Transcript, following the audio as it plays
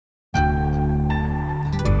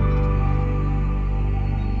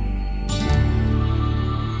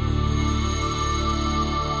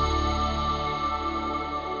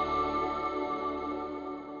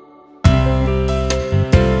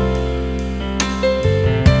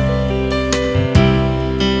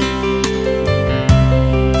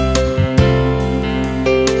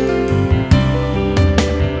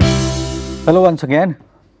Hello once again.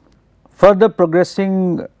 Further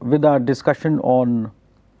progressing with our discussion on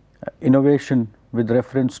innovation with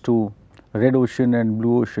reference to red ocean and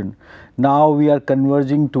blue ocean. Now we are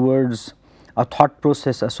converging towards a thought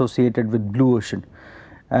process associated with blue ocean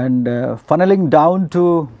and funneling down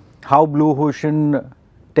to how blue ocean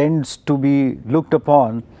tends to be looked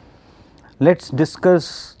upon. Let's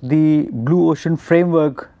discuss the blue ocean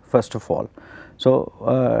framework first of all. So,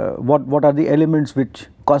 what are the elements which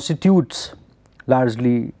constitutes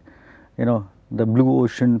largely the blue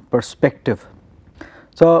ocean perspective.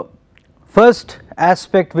 So, first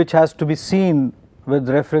aspect which has to be seen with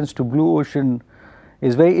reference to blue ocean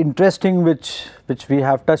is very interesting, which we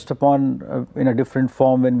have touched upon in a different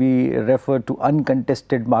form when we refer to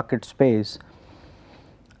uncontested market space.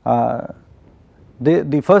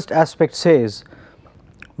 The first aspect says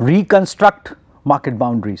reconstruct market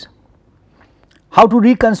boundaries. How to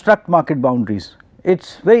reconstruct market boundaries?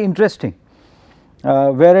 It's very interesting,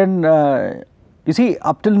 wherein you see,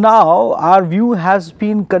 up till now our view has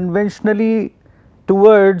been conventionally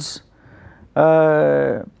towards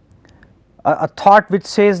a thought which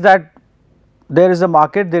says that there is a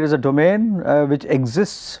market, there is a domain which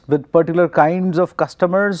exists with particular kinds of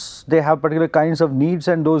customers, they have particular kinds of needs,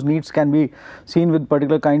 and those needs can be seen with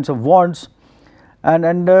particular kinds of wants.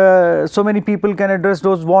 And so many people can address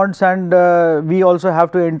those wants, and we also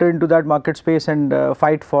have to enter into that market space and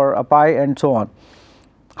fight for a pie and so on.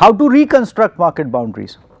 How to reconstruct market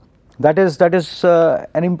boundaries? That is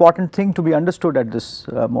an important thing to be understood at this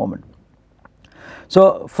moment.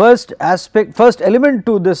 So, first element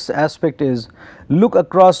to this aspect is look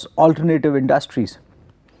across alternative industries.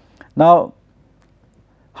 Now,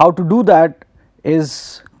 how to do that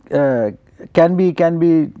is can be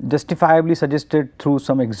justifiably suggested through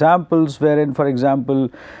some examples, wherein, for example,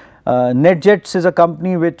 NetJets is a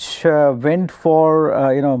company which went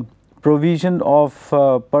for provision of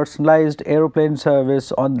personalized aeroplane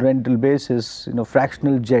service on rental basis,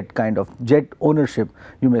 fractional jet kind of jet ownership,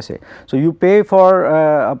 you may say. So, you pay for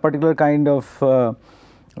a particular kind of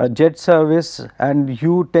a jet service, and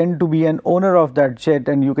you tend to be an owner of that jet,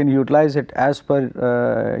 and you can utilize it as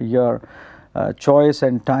per your choice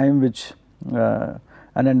and time, which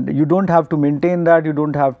and then you do not have to maintain that, you do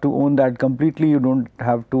not have to own that completely, you do not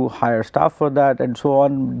have to hire staff for that and so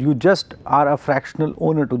on, you just are a fractional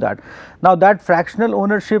owner to that. Now, that fractional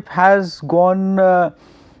ownership has gone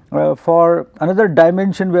for another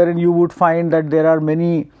dimension, wherein you would find that there are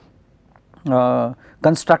many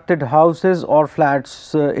constructed houses or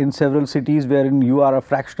flats in several cities wherein you are a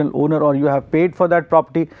fractional owner or you have paid for that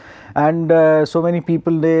property, and so many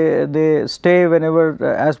people they stay whenever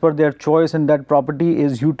as per their choice, and that property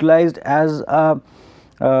is utilized as a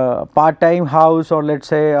part-time house, or let us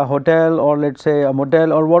say a hotel, or let us say a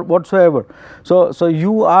motel, or whatsoever. So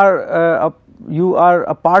you are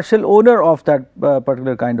a partial owner of that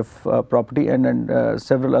particular kind of property, and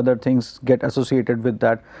several other things get associated with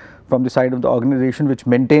that from the side of the organization which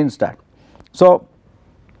maintains that. So,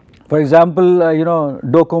 for example,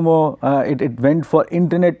 Docomo, it went for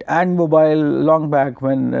internet and mobile long back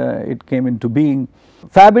when it came into being.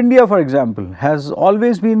 Fab India, for example, has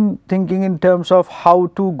always been thinking in terms of how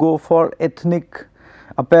to go for ethnic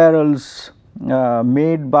apparels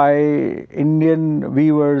made by Indian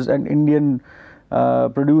weavers and Indian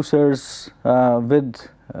producers with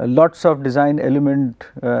lots of design element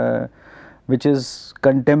which is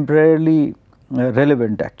contemporarily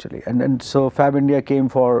relevant actually, and so Fab India came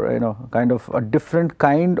for kind of a different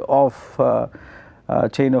kind of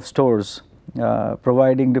chain of stores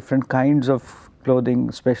providing different kinds of clothing,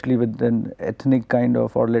 especially with an ethnic kind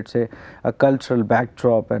of, or let us say a cultural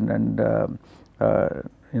backdrop, and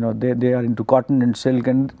they are into cotton and silk,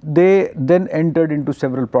 and they then entered into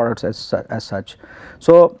several products as such.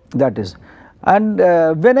 So, that is, and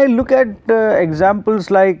when I look at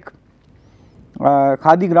examples like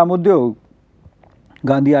Khadi Gramodyog,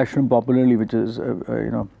 Gandhi Ashram popularly, which is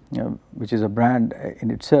which is a brand in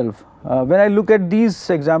itself. When I look at these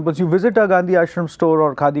examples, you visit a Gandhi Ashram store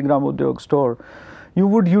or Khadi Gramodyog store, you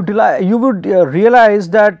would realize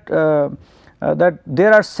that that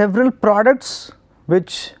there are several products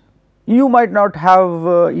which you might not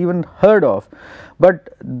have even heard of,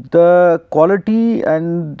 but the quality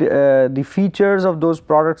and the features of those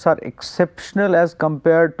products are exceptional as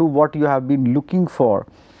compared to what you have been looking for.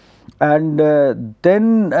 and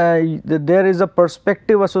then there is a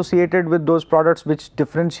perspective associated with those products which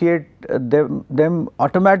differentiate them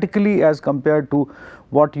automatically as compared to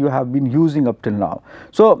what you have been using up till now.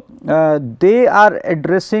 So, they are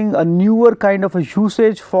addressing a newer kind of a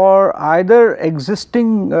usage for either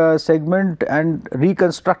existing segment and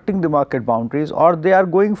reconstructing the market boundaries, or they are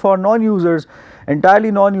going for non-users,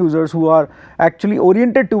 entirely non-users who are actually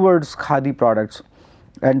oriented towards khadi products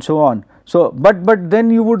and so on. So, but then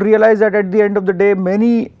you would realize that at the end of the day,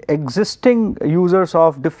 many existing users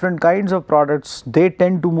of different kinds of products, they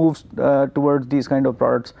tend to move towards these kind of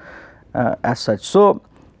products as such. So,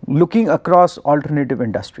 looking across alternative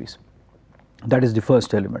industries, that is the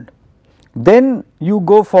first element. Then you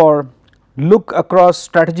go for look across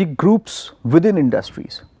strategic groups within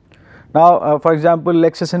industries. Now, for example,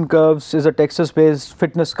 Lexus and Curves is a Texas based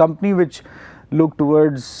fitness company which look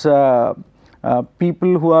towards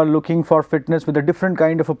people who are looking for fitness with a different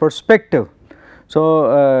kind of a perspective. So,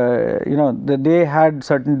 you know, they had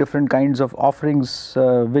certain different kinds of offerings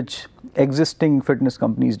which existing fitness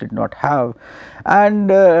companies did not have, and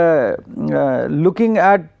looking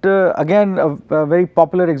at again a very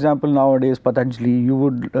popular example nowadays, Patanjali, you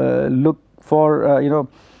would look for you know,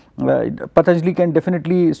 Patanjali can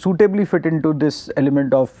definitely suitably fit into this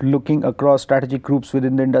element of looking across strategic groups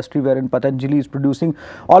within the industry, wherein Patanjali is producing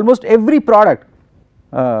almost every product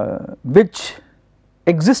which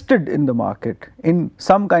existed in the market in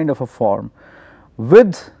some kind of a form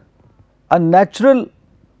with a natural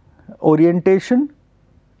orientation,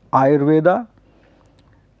 Ayurveda,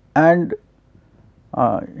 and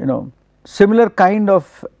you know, similar kind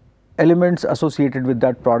of elements associated with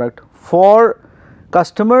that product for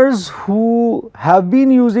customers who have been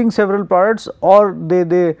using several products, or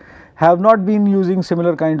they have not been using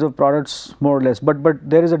similar kinds of products more or less, but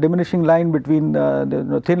there is a diminishing line between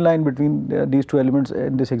the thin line between these two elements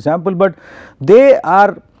in this example, but they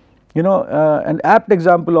are, you know, an apt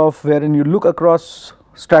example of wherein you look across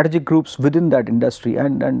strategic groups within that industry,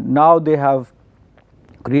 and now they have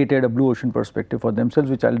created a blue ocean perspective for themselves,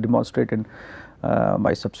 which I will demonstrate in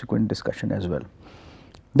my subsequent discussion as well.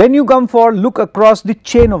 Then you come for look across the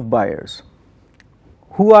chain of buyers.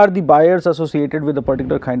 Who are the buyers associated with a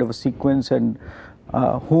particular kind of a sequence, and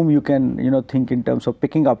whom you can, you know, think in terms of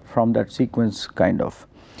picking up from that sequence kind of.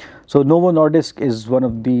 So, Novo Nordisk is one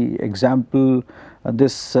of the example,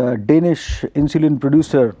 this Danish insulin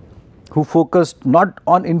producer who focused not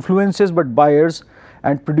on influences but buyers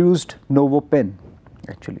and produced Novo Pen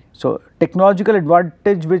actually. So, technological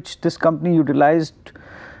advantage which this company utilized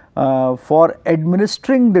for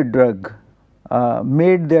administering the drug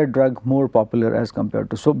made their drug more popular as compared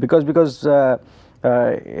to, so because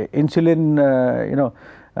insulin you know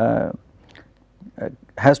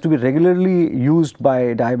has to be regularly used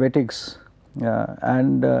by diabetics,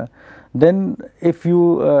 and then if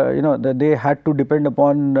you you know, they had to depend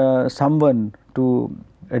upon someone to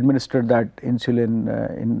administer that insulin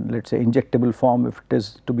in, let us say, injectable form, if it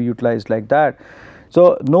is to be utilized like that.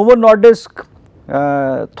 So, Novo Nordisk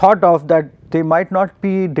thought of that they might not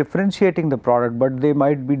be differentiating the product, but they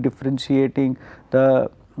might be differentiating the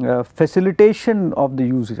facilitation of the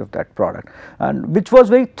usage of that product, and which was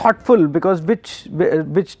very thoughtful, because which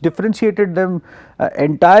differentiated them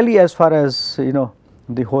entirely as far as, you know,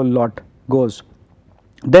 the whole lot goes.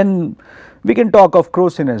 Then we can talk of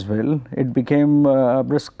Crocin as well. It became a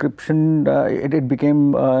prescription, it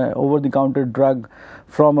became over the counter drug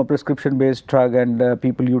from a prescription based drug, and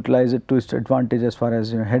people utilize it to its advantage as far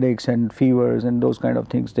as, you know, headaches and fevers and those kind of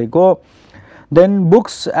things they go. Then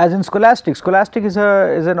books, as in Scholastic. Scholastic is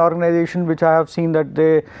an organization which I have seen that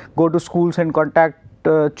they go to schools and contact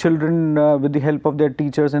children with the help of their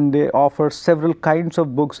teachers, and they offer several kinds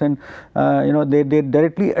of books, and you know, they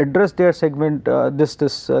directly address their segment, this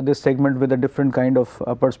segment with a different kind of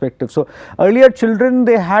perspective. So, earlier children,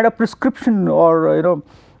 they had a prescription, or you know,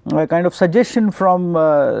 a kind of suggestion from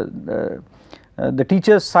the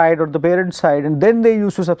teacher's side or the parent's side, and then they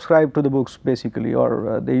used to subscribe to the books basically,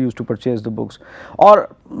 or they used to purchase the books,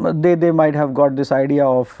 or they might have got this idea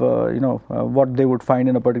of you know, what they would find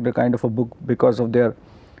in a particular kind of a book because of their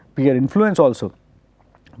peer influence also.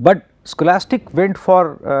 But Scholastic went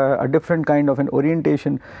for a different kind of an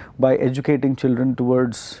orientation by educating children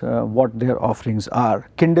towards what their offerings are.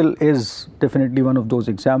 Kindle is definitely one of those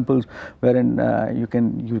examples wherein you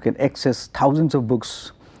can access thousands of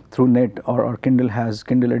books through net, or Kindle has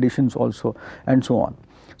Kindle editions also, and so on.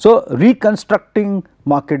 So, reconstructing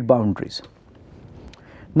market boundaries.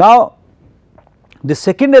 Now, the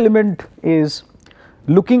second element is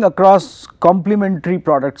looking across complementary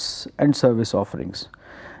products and service offerings.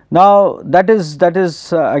 Now that is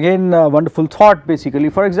again a wonderful thought basically.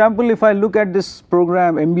 For example, if I look at this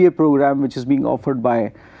program, MBA program, which is being offered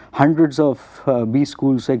by hundreds of B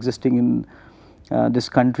schools existing in this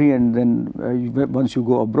country, and then once you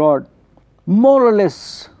go abroad, more or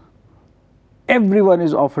less everyone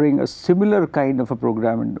is offering a similar kind of a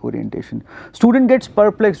program and orientation. Student gets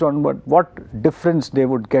perplexed on what difference they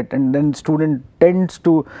would get, and then student tends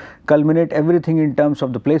to culminate everything in terms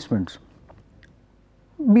of the placements.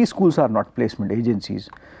 B schools are not placement agencies.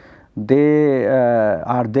 They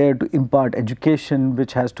are there to impart education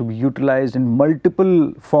which has to be utilized in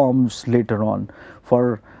multiple forms later on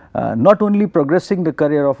for not only progressing the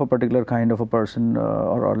career of a particular kind of a person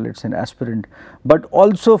or let us say an aspirant, but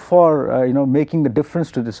also for making the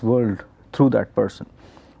difference to this world through that person.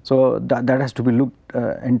 So that has to be looked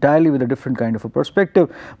entirely with a different kind of a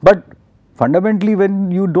perspective. But fundamentally, when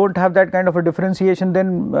you do not have that kind of a differentiation,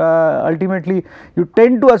 then ultimately you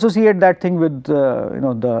tend to associate that thing with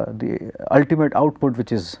the ultimate output,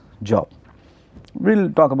 which is job. We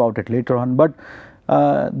will talk about it later on, but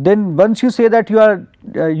then once you say that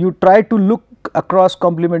you try to look across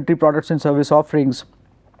complementary products and service offerings,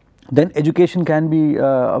 then education can be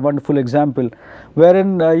a wonderful example,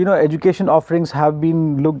 wherein education offerings have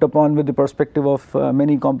been looked upon with the perspective of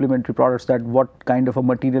many complementary products, that what kind of a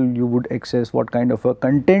material you would access, what kind of a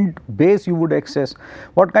content base you would access,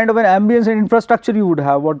 what kind of an ambience and infrastructure you would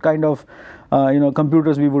have, what kind of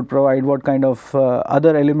computers we would provide, what kind of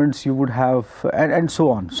other elements you would have, and so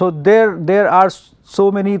on. So there are so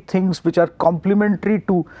many things which are complementary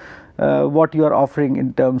to what you are offering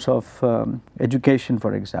in terms of education,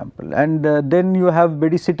 for example. And then you have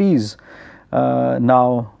cities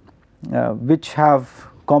now which have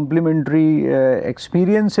complementary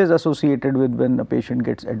experiences associated with when a patient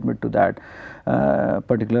gets admitted to that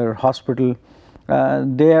particular hospital.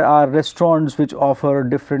 There are restaurants which offer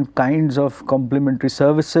different kinds of complementary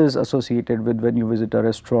services associated with when you visit a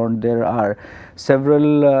restaurant. There are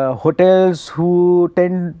several hotels who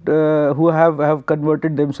have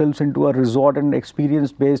converted themselves into a resort and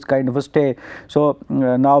experience based kind of a stay. So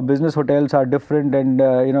now business hotels are different, and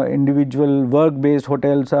individual work based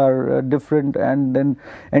hotels are different, and then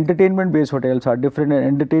entertainment based hotels are different, and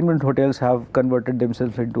entertainment hotels have converted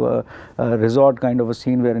themselves into a resort kind of a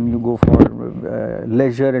scene wherein you go for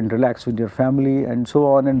leisure and relax with your family and so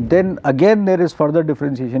on. And then again there is further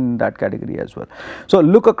differentiation in that category as well. So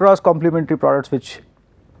look across complementary products which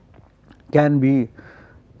can be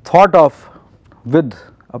thought of with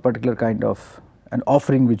a particular kind of an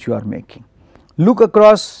offering which you are making. Look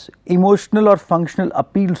across emotional or functional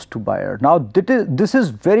appeals to buyer. Now this is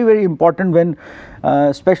very important when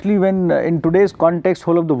especially when in today's context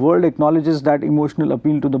whole of the world acknowledges that emotional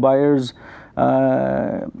appeal to the buyers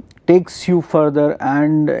takes you further,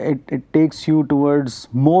 and it takes you towards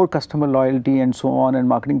more customer loyalty and so on, and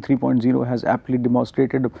marketing 3.0 has aptly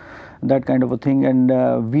demonstrated that kind of a thing.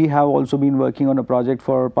 And we have also been working on a project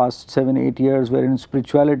for past 7-8 years wherein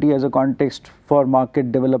spirituality as a context for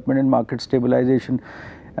market development and market stabilization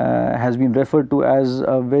has been referred to as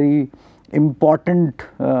a very important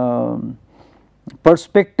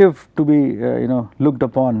perspective to be looked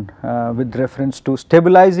upon with reference to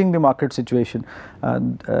stabilizing the market situation.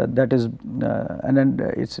 That is and then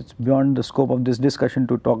it's beyond the scope of this discussion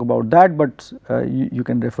to talk about that, but you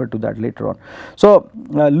can refer to that later on. So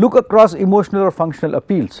look across emotional or functional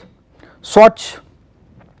appeals. Swatch,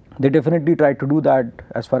 they definitely try to do that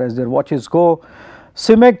as far as their watches go.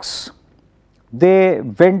 Cimex, they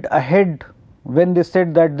went ahead when they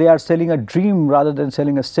said that they are selling a dream rather than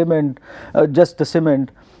selling a cement, just the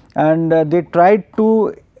cement, and they tried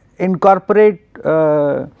to incorporate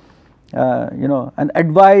an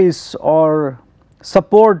advice or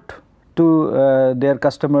support to their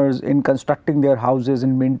customers in constructing their houses,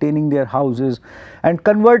 in maintaining their houses, and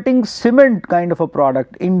converting cement kind of a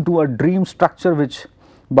product into a dream structure which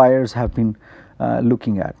buyers have been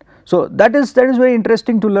looking at. So that is very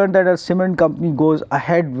interesting to learn that a cement company goes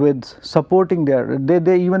ahead with supporting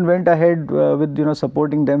they even went ahead with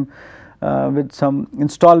supporting them with some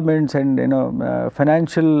installments and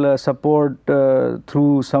financial support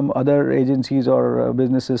through some other agencies or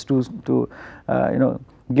businesses to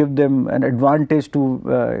give them an advantage to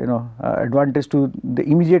advantage to the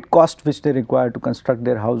immediate cost which they require to construct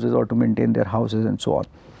their houses or to maintain their houses and so on.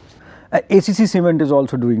 ACC Cement is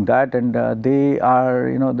also doing that, and they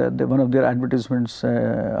are one of their advertisements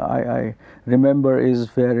I remember is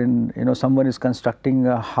wherein someone is constructing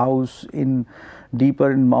a house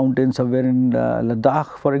deeper in mountains somewhere in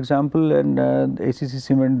Ladakh, for example, and ACC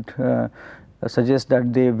Cement suggests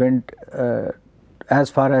that they went as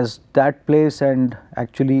far as that place and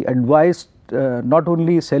actually advised not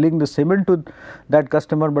only selling the cement to that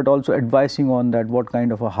customer, but also advising on that what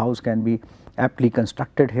kind of a house can be aptly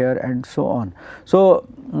constructed here and so on. So,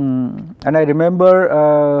 and I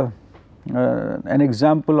remember an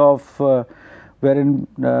example of wherein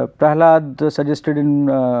Prahlad suggested in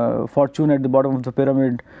Fortune at the bottom of the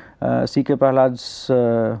pyramid, C.K. Prahlad's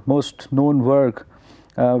most known work,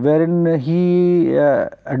 wherein he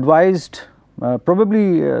advised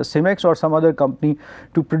probably Cemex or some other company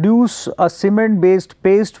to produce a cement based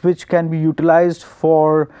paste which can be utilized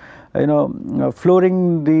for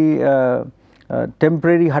flooring the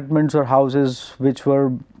temporary hutments or houses which were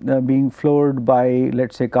being floored by,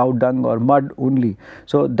 let's say, cow dung or mud only.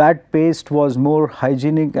 So that paste was more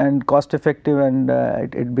hygienic and cost effective, and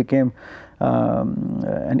it became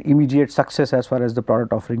an immediate success as far as the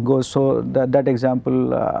product offering goes. So that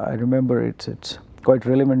example, I remember, it's quite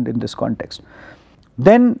relevant in this context.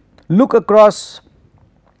 Then look across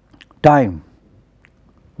time,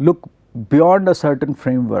 look beyond a certain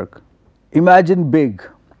framework, imagine big.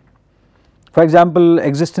 For example,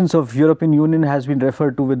 existence of European Union has been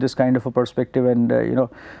referred to with this kind of a perspective, and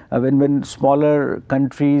when smaller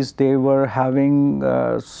countries, they were having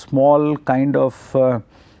small kind of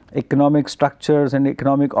economic structures and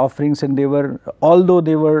economic offerings, and they were, although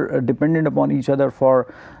they were dependent upon each other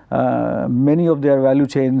for many of their value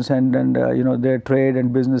chains and their trade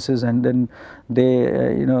and businesses, and then they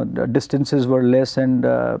the distances were less, and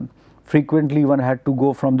frequently one had to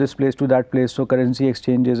go from this place to that place, so currency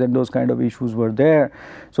exchanges and those kind of issues were there.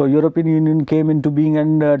 So European Union came into being,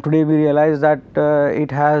 and today we realize that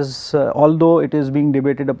it has, although it is being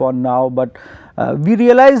debated upon now, but we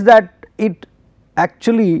realize that it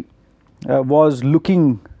actually was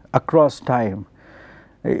looking across time.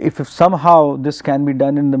 If somehow this can be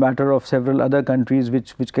done in the matter of several other countries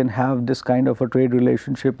which can have this kind of a trade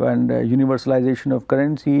relationship and universalization of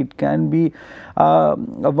currency, it can be a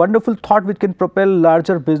wonderful thought which can propel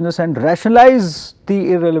larger business and rationalize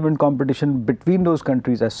the irrelevant competition between those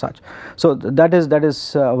countries as such. So that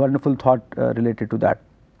is a wonderful thought related to that.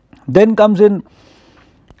 Then comes in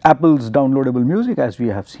Apple's downloadable music, as we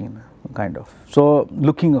have seen, kind of. So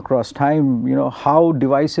looking across time, how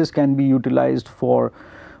devices can be utilized for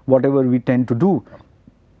whatever we tend to do.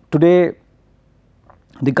 Today,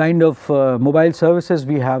 the kind of mobile services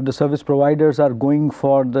we have, the service providers are going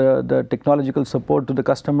for the technological support to the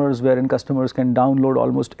customers, wherein customers can download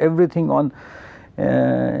almost everything on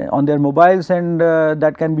their mobiles, and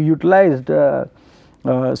that can be utilized.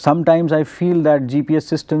 Sometimes I feel that GPS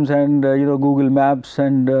systems and Google Maps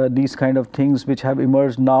and these kind of things which have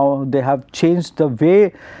emerged now, they have changed the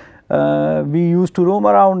way we used to roam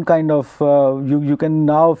around, kind of. You can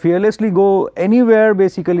now fearlessly go anywhere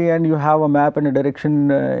basically, and you have a map and a direction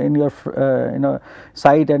in your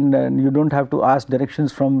site, and you don't have to ask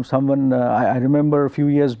directions from someone. I remember a few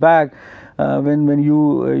years back when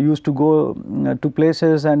you used to go to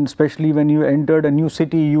places, and especially when you entered a new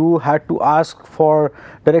city, you had to ask for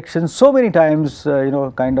directions so many times,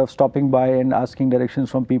 kind of stopping by and asking directions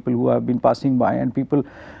from people who have been passing by, and people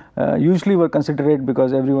usually were considerate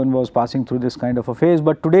because everyone was passing through this kind of a phase.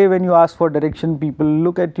 But today when you ask for direction, people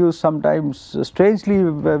look at you sometimes strangely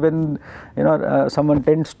when someone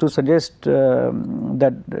tends to suggest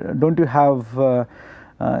that don't you have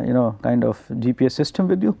kind of GPS system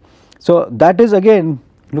with you. So that is again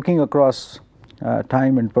looking across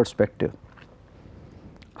time and perspective.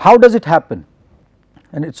 How does it happen?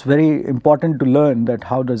 And it's very important to learn that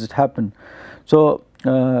how does it happen. So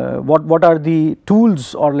what are the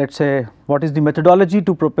tools, or let's say what is the methodology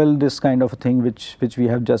to propel this kind of a thing which we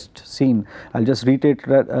have just seen. I'll just reiterate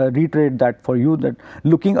that for you, that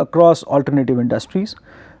looking across alternative industries,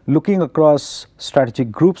 looking across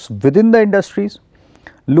strategic groups within the industries,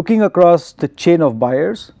 looking across the chain of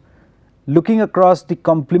buyers, looking across the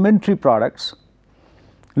complementary products,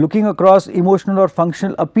 looking across emotional or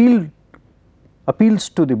functional appeals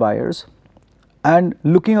to the buyers, and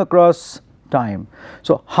looking across time.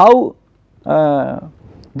 So how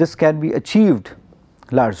this can be achieved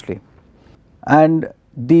largely, and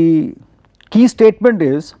the key statement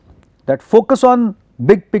is that focus on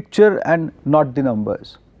big picture and not the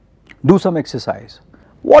numbers. Do some exercise.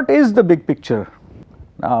 What is the big picture?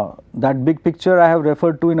 Now that big picture I have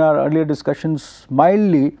referred to in our earlier discussions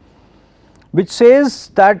mildly, which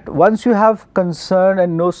says that once you have concern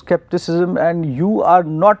and no skepticism, and you are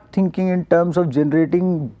not thinking in terms of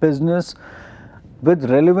generating business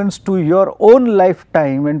with relevance to your own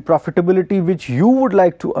lifetime and profitability which you would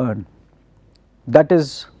like to earn, that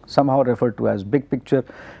is somehow referred to as big picture.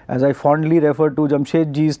 As I fondly refer to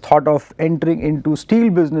Jamshedji's thought of entering into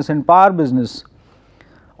steel business and power business,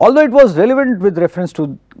 although it was relevant with reference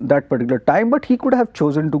to that particular time, but he could have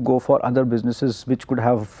chosen to go for other businesses which could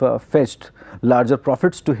have fetched larger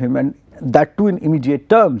profits to him, and that too in immediate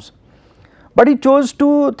terms. But he chose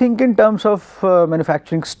to think in terms of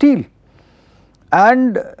manufacturing steel,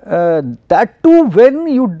 and that too when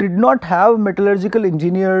you did not have metallurgical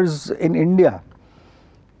engineers in India.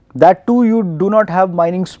 That too you do not have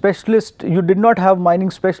mining specialists, you did not have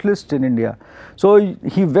mining specialists in India. So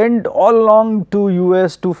he went all along to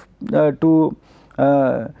US to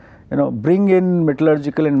bring in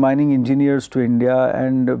metallurgical and mining engineers to India,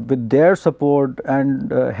 and with their support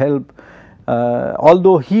and help,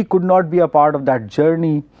 although he could not be a part of that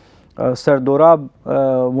journey, Sir Dorab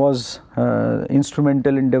was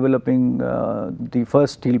instrumental in developing the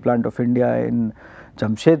first steel plant of India in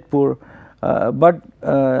Jamshedpur. But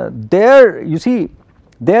there you see,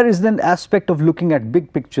 there is an aspect of looking at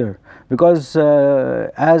big picture, because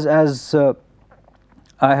as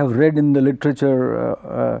I have read in the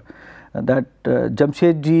literature that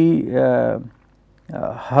Jamshedji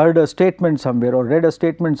heard a statement somewhere or read a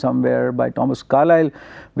statement somewhere by Thomas Carlyle,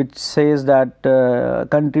 which says that a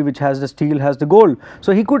country which has the steel has the gold.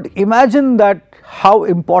 So he could imagine that how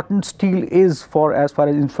important steel is for as far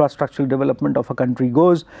as infrastructural development of a country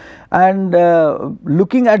goes, and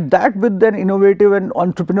looking at that with an innovative and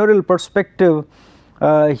entrepreneurial perspective,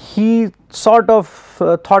 he sort of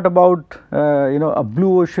thought about a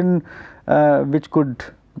blue ocean which could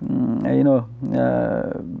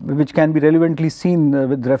which can be relevantly seen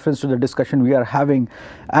with reference to the discussion we are having,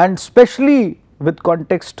 and especially with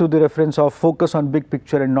context to the reference of focus on big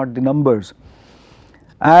picture and not the numbers.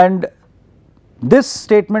 And this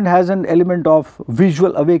statement has an element of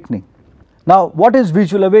visual awakening. Now, what is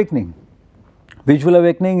visual awakening? Visual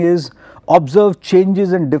awakening is observe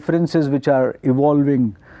changes and differences which are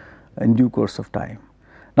evolving in due course of time.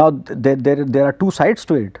 Now, there are two sides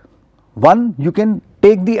to it. One, you can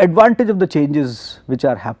take the advantage of the changes which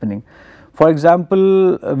are happening. For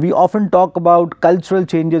example, we often talk about cultural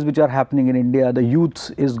changes which are happening in India. The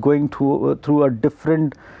youth is going through a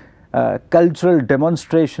different cultural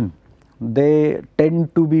demonstration. They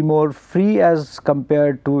tend to be more free as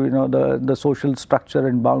compared to the social structure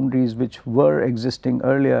and boundaries which were existing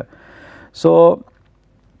earlier. So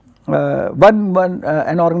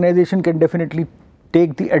an organization can definitely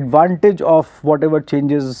take the advantage of whatever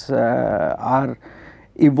changes are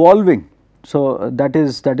evolving. So that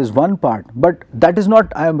is one part, but that is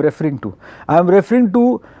not I am referring to. I am referring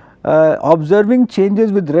to observing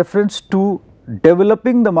changes with reference to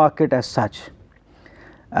developing the market as such,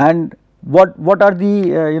 and what are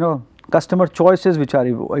the customer choices which are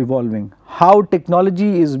evolving, how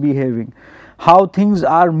technology is behaving, how things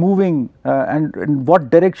are moving, and in what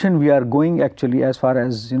direction we are going actually as far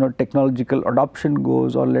as technological adoption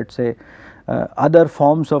goes, or let us say other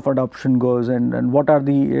forms of adoption goes, and what are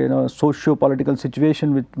the socio-political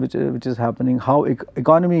situation which is happening, how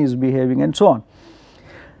economy is behaving, and so on.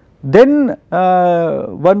 Then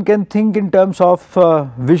one can think in terms of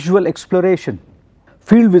visual exploration,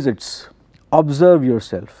 field visits, observe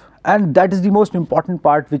yourself, and that is the most important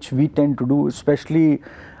part which we tend to do, especially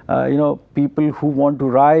people who want to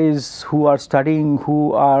rise, who are studying,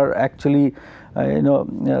 who are actually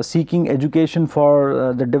seeking education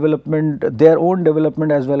for the development, their own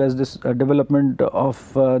development as well as this development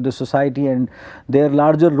of the society and their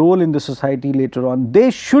larger role in the society later on.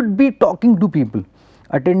 They should be talking to people,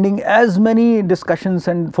 attending as many discussions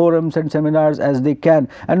and forums and seminars as they can,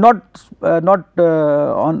 and not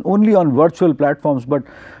only on virtual platforms, but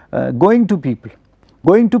going to people,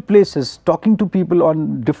 going to places, talking to people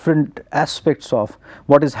on different aspects of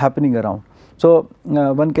what is happening around. So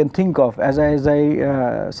one can think of, as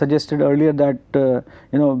I suggested earlier, that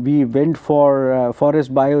we went for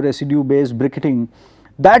forest bioresidue based briquetting.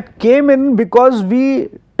 That came in because we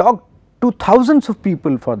talked to thousands of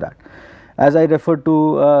people for that. As I referred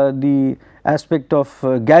to the aspect of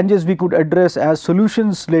Ganges, we could address as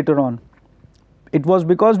solutions later on. It was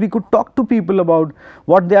because we could talk to people about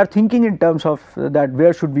what they are thinking in terms of that,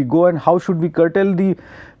 where should we go and how should we curtail the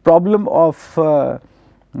problem of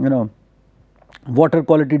water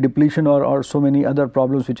quality depletion or so many other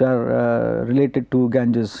problems which are related to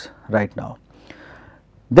Ganges right now.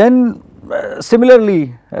 Then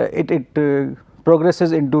similarly it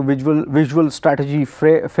progresses into visual strategy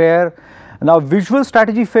fair. Now, visual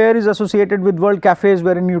strategy fair is associated with world cafes,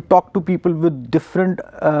 wherein you talk to people with different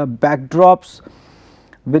backdrops,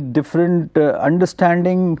 with different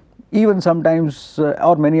understanding, even sometimes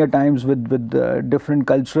or many a times with different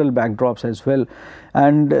cultural backdrops as well,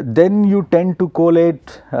 and then you tend to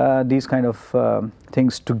collate these kind of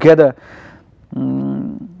things together.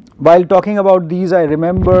 while talking about these, I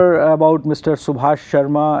remember about Mr. Subhash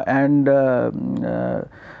Sharma and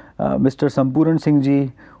Mr. Sampuran Singh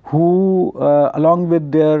ji, who along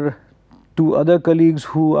with their two other colleagues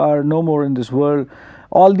who are no more in this world,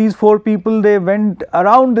 all these four people, they went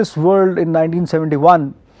around this world in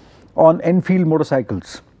 1971 on Enfield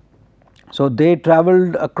motorcycles. So they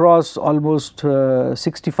traveled across almost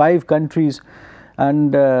 65 countries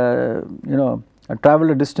and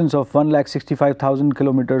traveled a distance of 1,65,000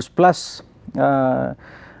 kilometers plus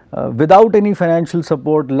without any financial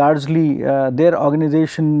support. Largely their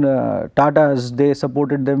organization Tatas, they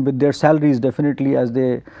supported them with their salaries definitely, as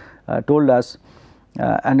they told us,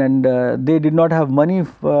 and they did not have money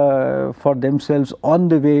for themselves on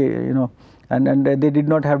the way, and they did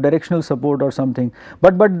not have directional support or something,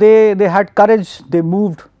 but they had courage. They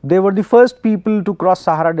moved. They were the first people to cross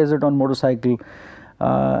Sahara Desert on motorcycle,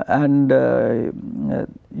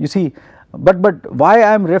 you see. But why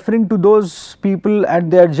I am referring to those people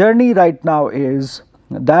and their journey right now is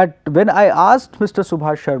that when I asked Mr.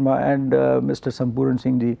 Subhash Sharma and Mr. Sampuran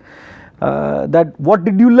Singh ji that what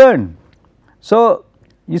did you learn? So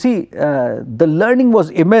you see, the learning was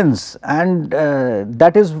immense, and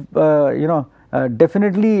that is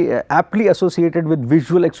definitely aptly associated with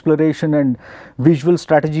visual exploration and visual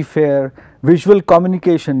strategy fair, visual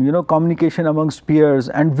communication, communication amongst peers,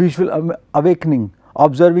 and visual awakening,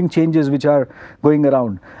 observing changes which are going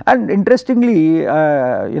around. And interestingly,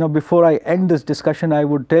 before I end this discussion, I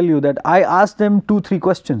would tell you that I asked them 2-3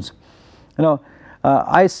 questions.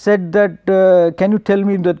 I said that can you tell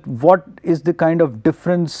me that what is the kind of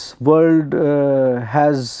difference world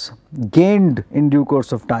has gained in due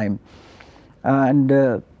course of time, and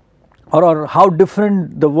or how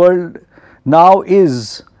different the world now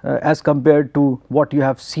is as compared to what you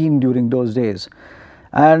have seen during those days,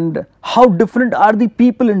 and how different are the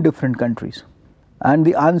people in different countries. And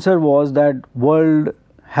the answer was that world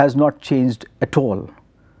has not changed at all.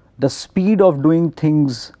 The speed of doing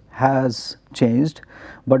things has changed,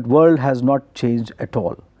 but world has not changed at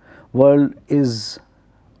all. World is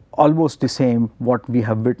almost the same what we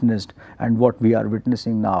have witnessed and what we are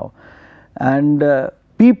witnessing now. And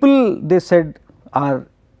people, they said, are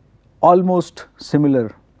almost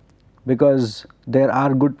similar, because there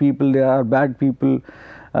are good people, there are bad people,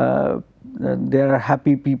 there are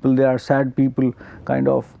happy people, there are sad people, kind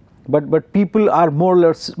of, but people are more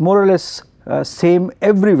or less same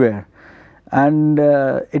everywhere. And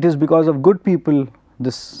it is because of good people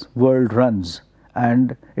this world runs,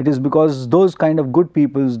 and it is because those kind of good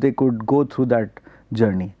peoples, they could go through that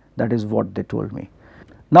journey. That is what they told me.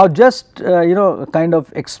 Now just kind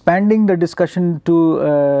of expanding the discussion to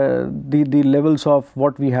the levels of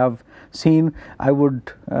what we have seen, I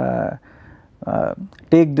would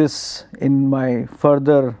take this in my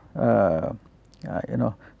further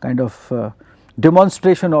kind of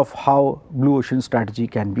demonstration of how blue ocean strategy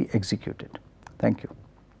can be executed. Thank you.